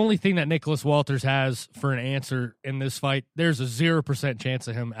 the only thing that Nicholas Walters has for an answer in this fight, there's a 0% chance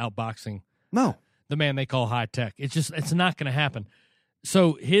of him outboxing No. the man they call high tech. It's not going to happen.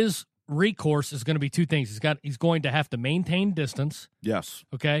 So his recourse is going to be two things. He's going to have to maintain distance. Yes.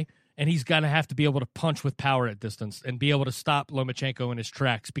 Okay, and he's going to have to be able to punch with power at distance and be able to stop Lomachenko in his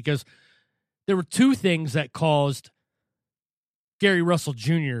tracks, because there were two things that caused Gary Russell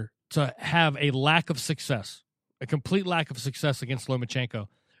Jr. to have a lack of success. A complete lack of success against Lomachenko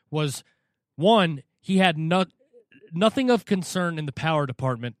was, one, he had nothing of concern in the power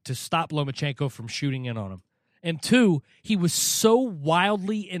department to stop Lomachenko from shooting in on him. And two, he was so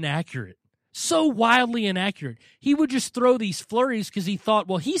wildly inaccurate. He would just throw these flurries because he thought,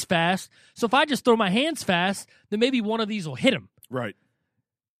 well, he's fast, so if I just throw my hands fast, then maybe one of these will hit him. Right.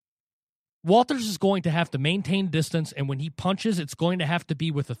 Walters is going to have to maintain distance, and when he punches, it's going to have to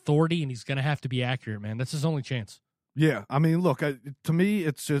be with authority, and he's going to have to be accurate, man. That's his only chance. Yeah, I mean, look, to me,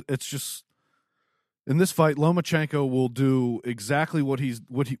 it's just in this fight, Lomachenko will do exactly what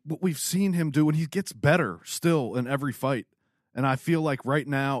we've seen him do, and he gets better still in every fight. And I feel like right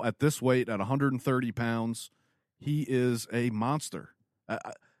now at this weight, at 130 pounds, he is a monster.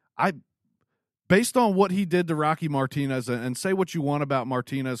 Based on what he did to Rocky Martinez, and say what you want about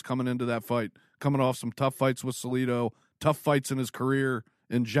Martinez coming into that fight, coming off some tough fights with Salido, tough fights in his career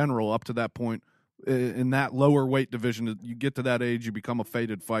in general up to that point, in that lower weight division, you get to that age, you become a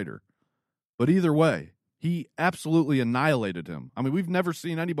faded fighter. But either way, he absolutely annihilated him. I mean, we've never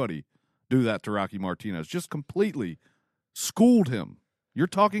seen anybody do that to Rocky Martinez, just completely schooled him. You're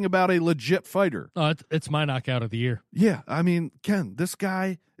talking about a legit fighter. Oh, it's my knockout of the year. Yeah, I mean, Ken, this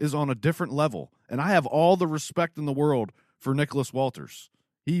guy is on a different level, and I have all the respect in the world for Nicholas Walters.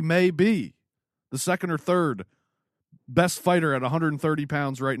 He may be the second or third best fighter at 130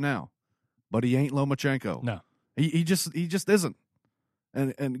 pounds right now. But he ain't Lomachenko. No. He just isn't.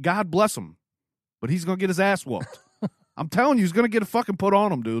 And God bless him. But he's going to get his ass whooped. I'm telling you, he's going to get a fucking put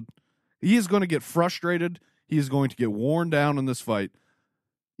on him, dude. He is going to get frustrated. He is going to get worn down in this fight.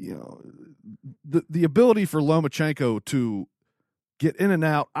 You know, the ability for Lomachenko to get in and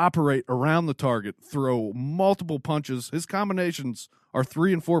out, operate around the target, throw multiple punches. His combinations are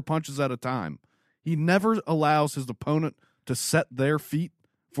 3 and 4 punches at a time. He never allows his opponent to set their feet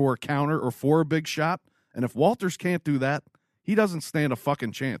for a counter or for a big shot. And if Walters can't do that, he doesn't stand a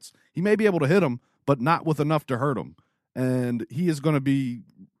fucking chance. He may be able to hit him, but not with enough to hurt him. And he is going to be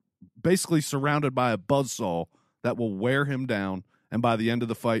basically surrounded by a buzzsaw that will wear him down. And by the end of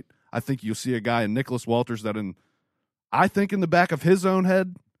the fight, I think you'll see a guy in Nicholas Walters that I think in the back of his own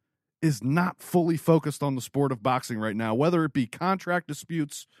head is not fully focused on the sport of boxing right now, whether it be contract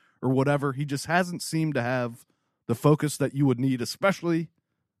disputes or whatever. He just hasn't seemed to have the focus that you would need, especially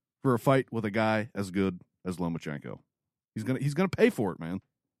for a fight with a guy as good as Lomachenko. He's gonna pay for it, man.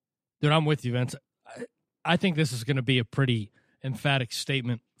 Dude, I'm with you, Vince. I think this is going to be a pretty emphatic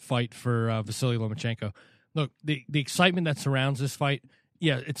statement fight for Vasily Lomachenko. Look, the excitement that surrounds this fight,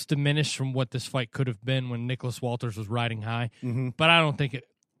 yeah, it's diminished from what this fight could have been when Nicholas Walters was riding high. Mm-hmm. But I don't think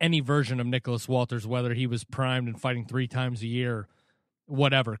any version of Nicholas Walters, whether he was primed and fighting 3 times a year or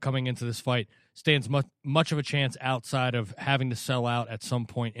whatever, coming into this fight, stands much of a chance outside of having to sell out at some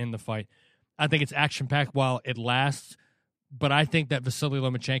point in the fight. I think it's action-packed while it lasts. But I think that Vasily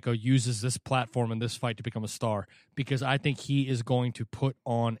Lomachenko uses this platform and this fight to become a star because I think he is going to put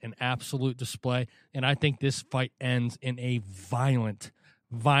on an absolute display, and I think this fight ends in a violent,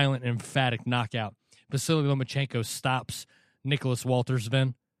 emphatic knockout. Vasily Lomachenko stops Nicholas Walters,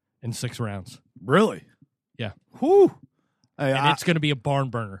 Vin, in 6 rounds. Really? Yeah. Whew. Hey, and it's going to be a barn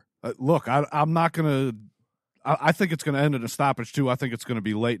burner. Look, I'm not going to – I think it's going to end in a stoppage, too. I think it's going to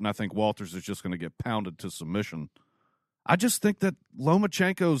be late, and I think Walters is just going to get pounded to submission. I just think that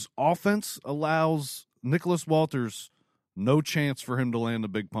Lomachenko's offense allows Nicholas Walters no chance for him to land the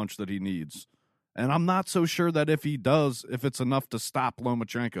big punch that he needs. And I'm not so sure that if he does, if it's enough to stop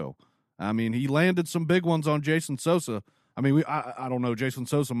Lomachenko. I mean, he landed some big ones on Jason Sosa. I mean, I don't know. Jason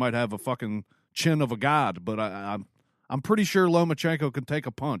Sosa might have a fucking chin of a god, but I'm pretty sure Lomachenko can take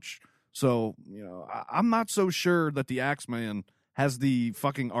a punch. So, you know, I'm not so sure that the Axeman has the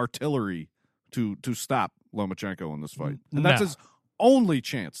fucking artillery to stop Lomachenko in this fight. And that's his only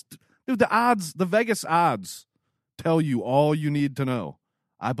chance. Dude, the Vegas odds tell you all you need to know.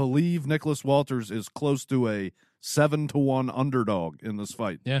 I believe Nicholas Walters is close to a 7-1 underdog in this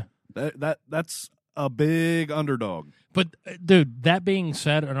fight. Yeah. That's a big underdog. But, dude, that being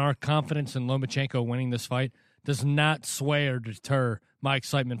said, and our confidence in Lomachenko winning this fight does not sway or deter my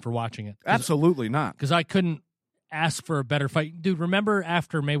excitement for watching it. Absolutely not. Because I couldn't ask for a better fight. Dude, remember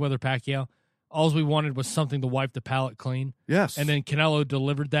after Mayweather-Pacquiao? All we wanted was something to wipe the palate clean. Yes. And then Canelo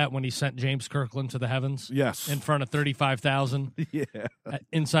delivered that when he sent James Kirkland to the heavens. Yes. In front of 35,000. Yeah.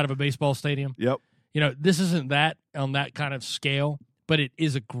 Inside of a baseball stadium. Yep. You know, this isn't that on that kind of scale, but it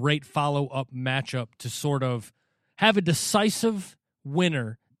is a great follow-up matchup to sort of have a decisive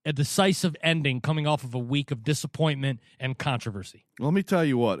winner, a decisive ending coming off of a week of disappointment and controversy. Let me tell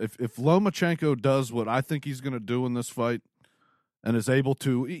you what. If Lomachenko does what I think he's going to do in this fight, and is able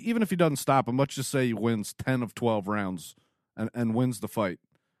to, even if he doesn't stop him, let's just say he wins 10 of 12 rounds and wins the fight.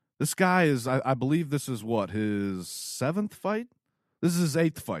 This guy is, I believe this is what, his 7th fight? This is his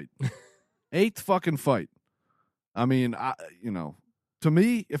 8th fight. 8th fucking fight. I mean, to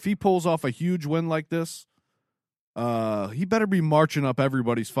me, if he pulls off a huge win like this, he better be marching up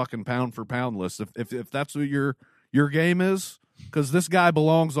everybody's fucking pound for pound list if that's what your game is, because this guy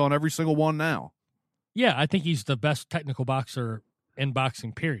belongs on every single one now. Yeah, I think he's the best technical boxer in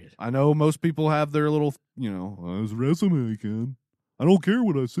boxing, period. I know most people have their little, his resume, Ken. I don't care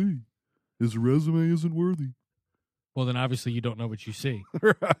what I see. His resume isn't worthy. Well, then obviously you don't know what you see.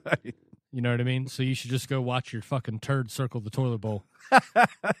 Right. You know what I mean? So you should just go watch your fucking turd circle the toilet bowl.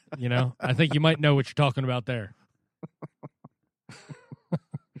 I think you might know what you're talking about there.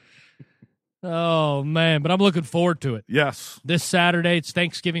 Oh, man, but I'm looking forward to it. Yes. This Saturday, it's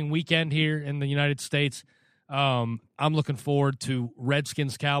Thanksgiving weekend here in the United States. I'm looking forward to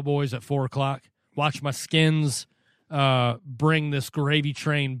Redskins-Cowboys at 4 o'clock. Watch my Skins bring this gravy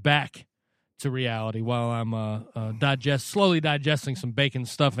train back to reality while I'm slowly digesting some bacon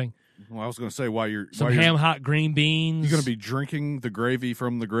stuffing. Well, I was going to say some ham hot green beans. You're going to be drinking the gravy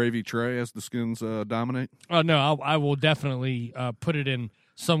from the gravy tray as the Skins dominate? Oh, no, I will definitely put it in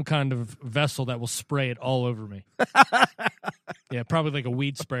some kind of vessel that will spray it all over me. Yeah, probably like a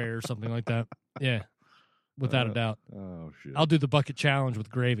weed sprayer or something like that. Yeah, without a doubt. Oh shit! I'll do the bucket challenge with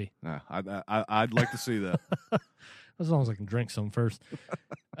gravy. Nah, I'd like to see that. As long as I can drink some first.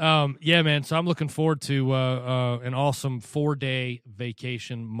 Yeah, man. So I'm looking forward to an awesome 4-day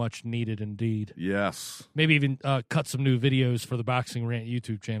vacation, much needed indeed. Yes. Maybe even cut some new videos for the Boxing Rant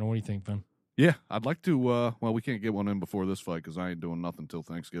YouTube channel. What do you think, Ben? Yeah, I'd like to. Well, we can't get one in before this fight because I ain't doing nothing till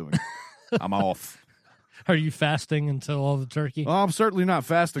Thanksgiving. I'm off. Are you fasting until all the turkey? Well, I'm certainly not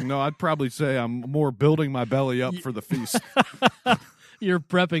fasting. No, I'd probably say I'm more building my belly up for the feast. You're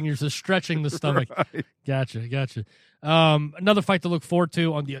prepping. You're just stretching the stomach. Right. Gotcha. Another fight to look forward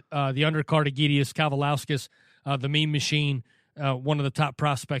to on the undercard: Egidijus Kovalev, the Meme Machine, one of the top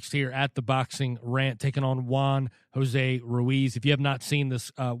prospects here at the Boxing Rant, taking on Juan Jose Ruiz. If you have not seen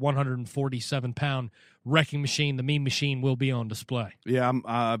this 147-pound wrecking machine, the Meme Machine will be on display. Yeah,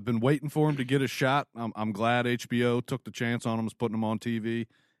 I've been waiting for him to get a shot. I'm glad HBO took the chance on him, is putting him on TV.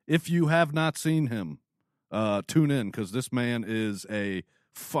 If you have not seen him, tune in because this man is a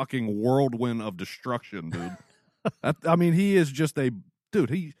fucking whirlwind of destruction, dude. I mean, he is just the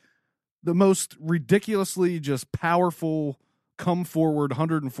most ridiculously just powerful, come forward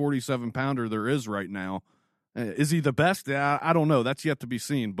 147 pounder there is right now. Is he the best? I don't know. That's yet to be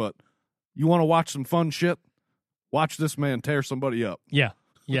seen. But you want to watch some fun shit? Watch this man tear somebody up. Yeah.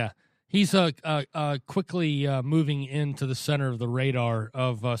 He's quickly moving into the center of the radar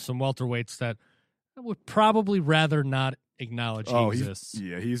of some welterweights that I would probably rather not acknowledge he exists.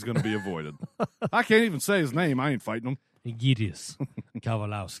 He's going to be avoided. I can't even say his name. I ain't fighting him. Egidijus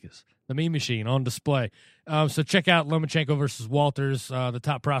Kovalev, the Meme Machine on display. So check out Lomachenko versus Walters, the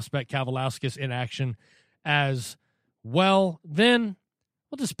top prospect Kovalev in action as well. Then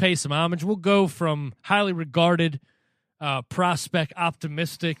we'll just pay some homage. We'll go from highly regarded prospect,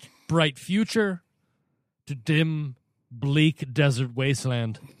 optimistic, bright future to dim, bleak desert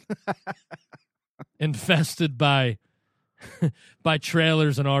wasteland infested by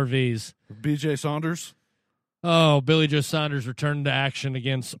trailers and RVs. BJ Saunders. Oh, Billy Joe Saunders returned to action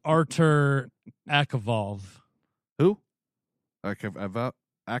against Artur Akavov. Who? Akavov?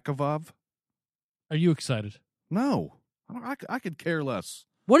 Are you excited? No. I could care less.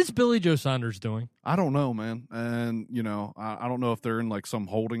 What is Billy Joe Saunders doing? I don't know, man. And, I don't know if they're in like some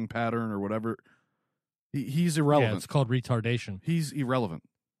holding pattern or whatever. He's irrelevant. Yeah, it's called retardation. He's irrelevant.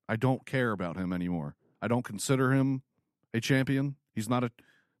 I don't care about him anymore. I don't consider him a champion. He's not a...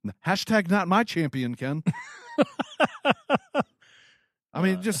 Hashtag not my champion, Ken. I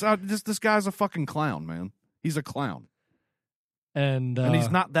mean, just this guy's a fucking clown, man. He's a clown. And he's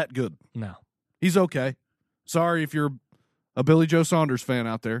not that good. No. He's okay. Sorry if you're a Billy Joe Saunders fan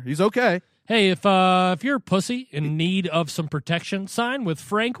out there. He's okay. Hey, if you're a pussy in need of some protection, sign with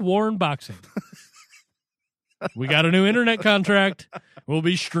Frank Warren Boxing. We got a new internet contract. We'll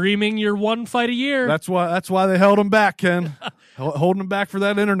be streaming your one fight a year. That's why they held him back, Ken. Holding him back for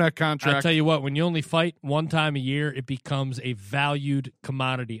that internet contract. I tell you what, when you only fight one time a year, it becomes a valued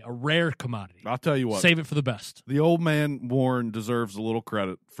commodity, a rare commodity. I'll tell you what. Save it for the best. The old man Warren deserves a little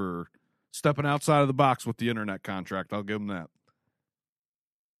credit for stepping outside of the box with the internet contract. I'll give him that.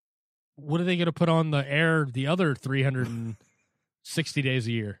 What are they going to put on the air the other 360 days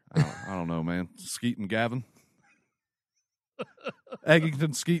a year? I don't know, man. Skeet and Gavin.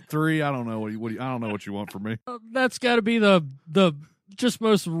 Eggington Skeet 3. I don't know I don't know what you want from me. That's got to be the just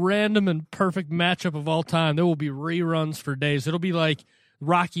most random and perfect matchup of all time. There will be reruns for days. It'll be like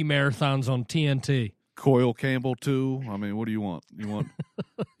Rocky marathons on TNT. Coyle Campbell 2. I mean, what do you want? You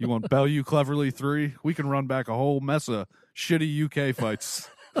want Bellew Cleverly 3? We can run back a whole mess of shitty UK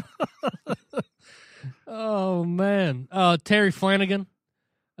fights. Oh man, Terry Flanagan.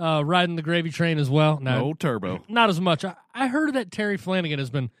 Riding the gravy train as well. No turbo. Not as much. I heard that Terry Flanagan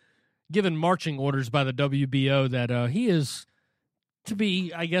has been given marching orders by the WBO that he is to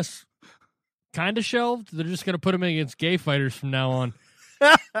be, I guess, kind of shelved. They're just going to put him against gay fighters from now on.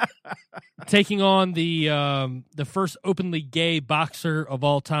 Taking on the first openly gay boxer of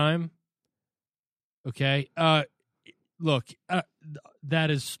all time. Okay. Look,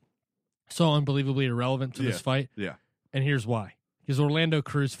 that is so unbelievably irrelevant to this fight. Yeah. And here's why. Because Orlando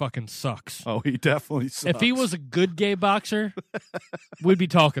Cruz fucking sucks. Oh, he definitely sucks. If he was a good gay boxer, we'd be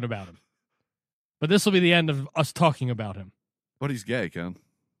talking about him. But this will be the end of us talking about him. But he's gay, Ken.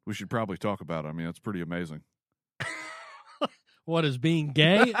 We should probably talk about it. I mean, that's pretty amazing. What is being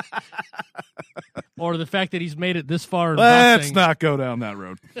gay? Or the fact that he's made it this far in Let's boxing? not go down that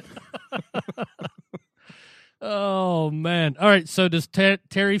road. Oh, man. All right, so does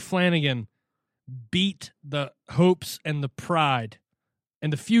Terry Flanagan beat the hopes and the pride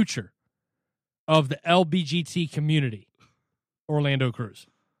and the future of the LBGT community? Orlando Cruz?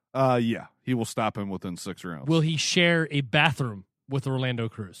 Yeah, he will stop him within 6 rounds. Will he share a bathroom with Orlando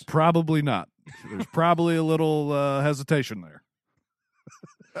Cruz? Probably not. There's probably a little hesitation there.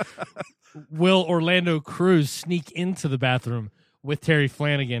 Will Orlando Cruz sneak into the bathroom with Terry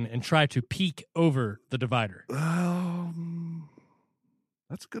Flanagan and try to peek over the divider?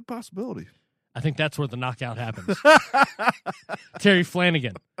 That's a good possibility. I think that's where the knockout happens. Terry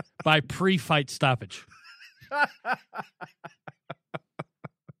Flanagan by pre-fight stoppage.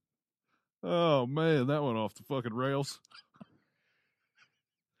 Oh, man, that went off the fucking rails.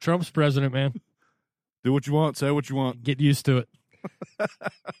 Trump's president, man. Do what you want, say what you want. Get used to it.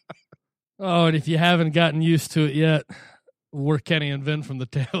 Oh, and if you haven't gotten used to it yet, we're Kenny and Vin from the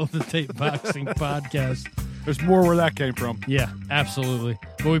Tail of the Tape Boxing Podcast. There's more where that came from. Yeah, absolutely.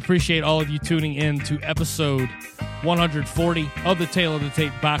 But we appreciate all of you tuning in to episode 140 of the Tail of the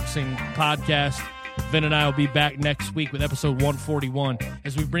Tape Boxing Podcast. Vin and I will be back next week with episode 141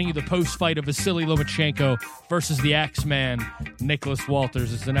 as we bring you the post-fight of Vasily Lomachenko versus the Axeman, Nicholas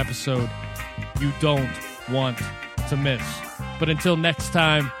Walters. It's an episode you don't want to miss. But until next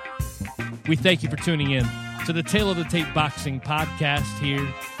time, we thank you for tuning in to the Tail of the Tape Boxing Podcast here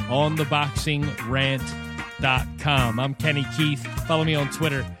on theboxingrant.com. I'm Kenny Keith. Follow me on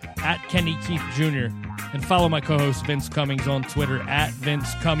Twitter at Kenny Keith Jr. And follow my co-host Vince Cummings on Twitter at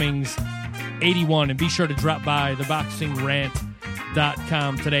Vince Cummings81. And be sure to drop by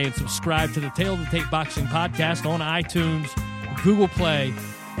theboxingrant.com today and subscribe to the Tail of the Tape Boxing Podcast on iTunes, Google Play,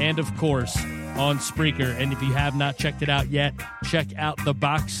 and of course on Spreaker. And if you have not checked it out yet, check out the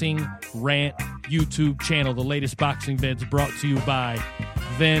Boxing Rant YouTube channel. The latest boxing vids brought to you by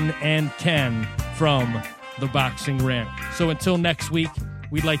Vin and Ken from the Boxing Rant. So until next week,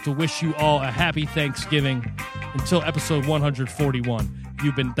 we'd like to wish you all a happy Thanksgiving. Until episode 141,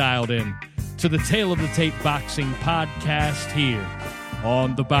 you've been dialed in to the Tail of the Tape Boxing Podcast here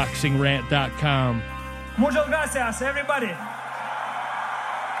on theboxingrant.com. Muchas gracias, everybody.